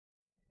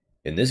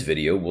In this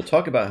video, we'll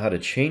talk about how to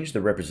change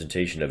the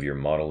representation of your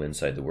model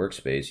inside the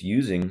workspace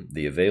using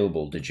the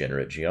available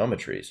degenerate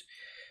geometries.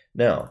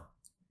 Now,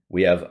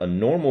 we have a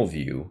normal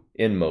view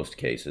in most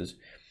cases.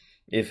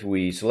 If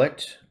we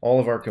select all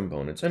of our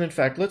components, and in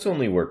fact, let's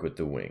only work with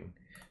the wing.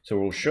 So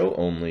we'll show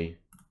only,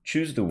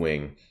 choose the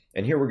wing,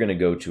 and here we're going to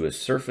go to a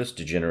surface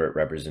degenerate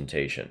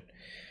representation.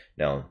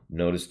 Now,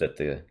 notice that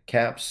the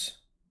caps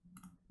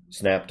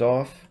snapped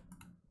off,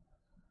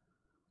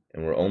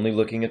 and we're only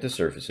looking at the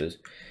surfaces.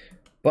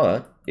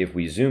 But if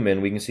we zoom in,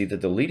 we can see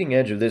that the leading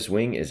edge of this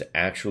wing is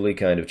actually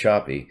kind of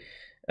choppy,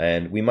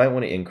 and we might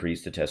want to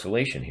increase the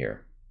tessellation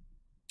here.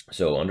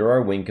 So under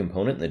our wing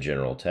component in the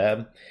General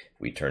tab, if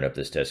we turn up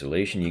this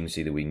tessellation, you can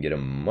see that we can get a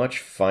much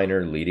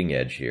finer leading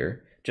edge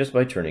here just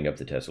by turning up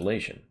the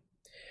tessellation.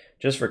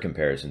 Just for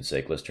comparison's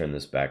sake, let's turn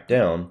this back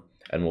down,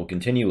 and we'll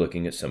continue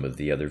looking at some of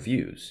the other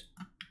views.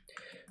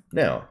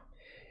 Now,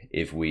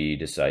 if we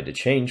decide to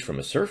change from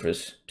a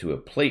surface to a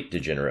plate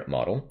degenerate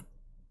model,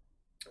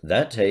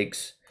 that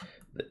takes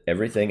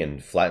everything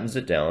and flattens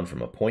it down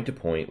from a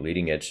point-to-point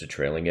leading edge to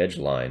trailing edge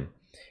line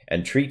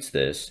and treats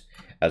this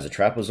as a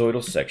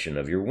trapezoidal section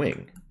of your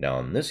wing. Now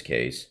in this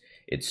case,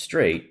 it's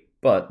straight,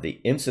 but the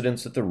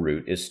incidence at the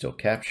root is still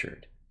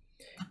captured.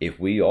 If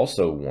we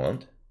also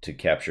want to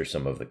capture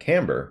some of the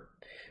camber,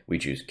 we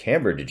choose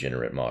camber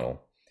degenerate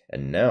model,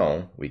 and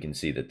now we can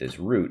see that this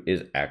root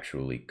is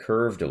actually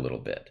curved a little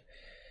bit.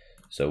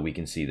 So we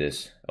can see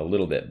this a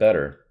little bit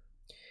better.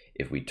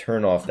 If we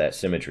turn off that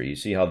symmetry, you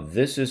see how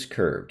this is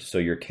curved. So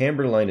your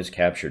camber line is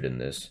captured in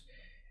this,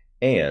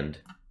 and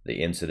the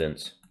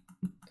incidence.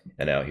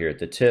 And out here at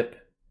the tip,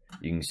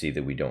 you can see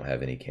that we don't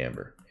have any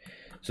camber.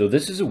 So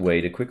this is a way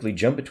to quickly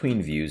jump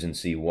between views and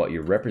see what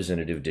your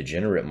representative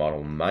degenerate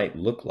model might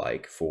look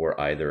like for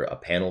either a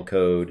panel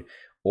code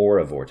or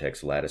a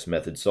vortex lattice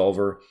method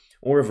solver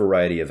or a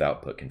variety of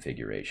output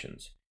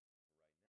configurations.